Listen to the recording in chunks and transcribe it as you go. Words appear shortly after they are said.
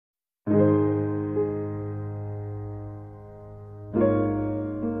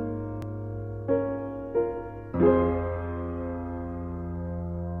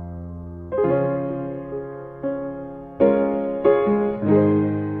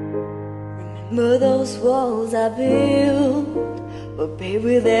But those walls I built were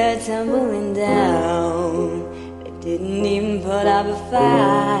baby, they're tumbling down. They didn't even put up a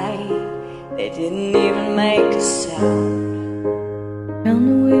fight, they didn't even make a sound. Found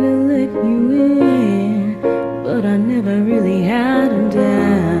a way to let you in, but I never really had him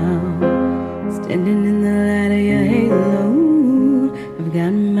down. Standing in the light of your halo, I've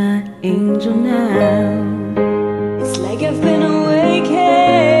got my angel now. It's like I've been awakened.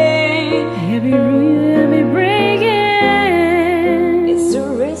 Every rule you have me breaking. It's the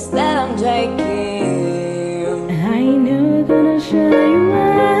risk that I'm taking. I ain't never gonna shut you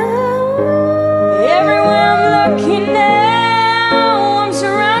out. Everywhere I'm looking now, I'm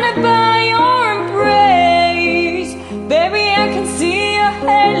surrounded by your embrace. Baby, I can see your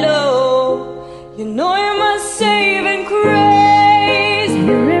halo. You know you're my saving grace.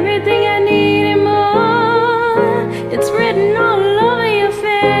 You're everything I need and more. It's written all over your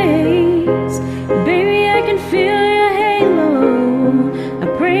face. Baby, I can feel your halo. I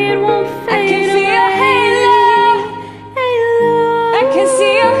pray it won't fade away. I can feel your halo. I can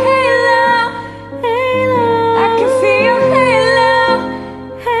see your halo. I can feel your halo.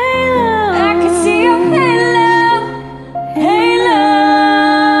 I can see your halo.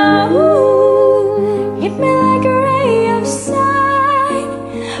 Hit me like a ray of sun,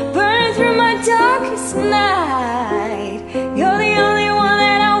 burning through my darkest night. You're the only one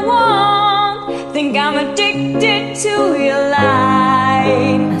that I want. Think I'm addicted to your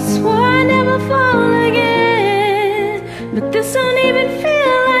light. I swore I'd never fall again, but this don't even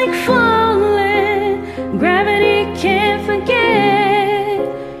feel like falling. Gravity can't forget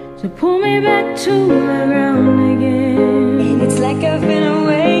to pull me back to the ground again. And it's like I've been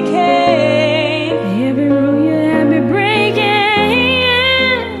awakened. Every rule you have me breaking.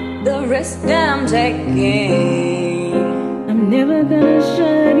 The risk that I'm taking. I'm never gonna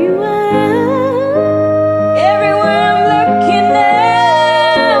shut you out.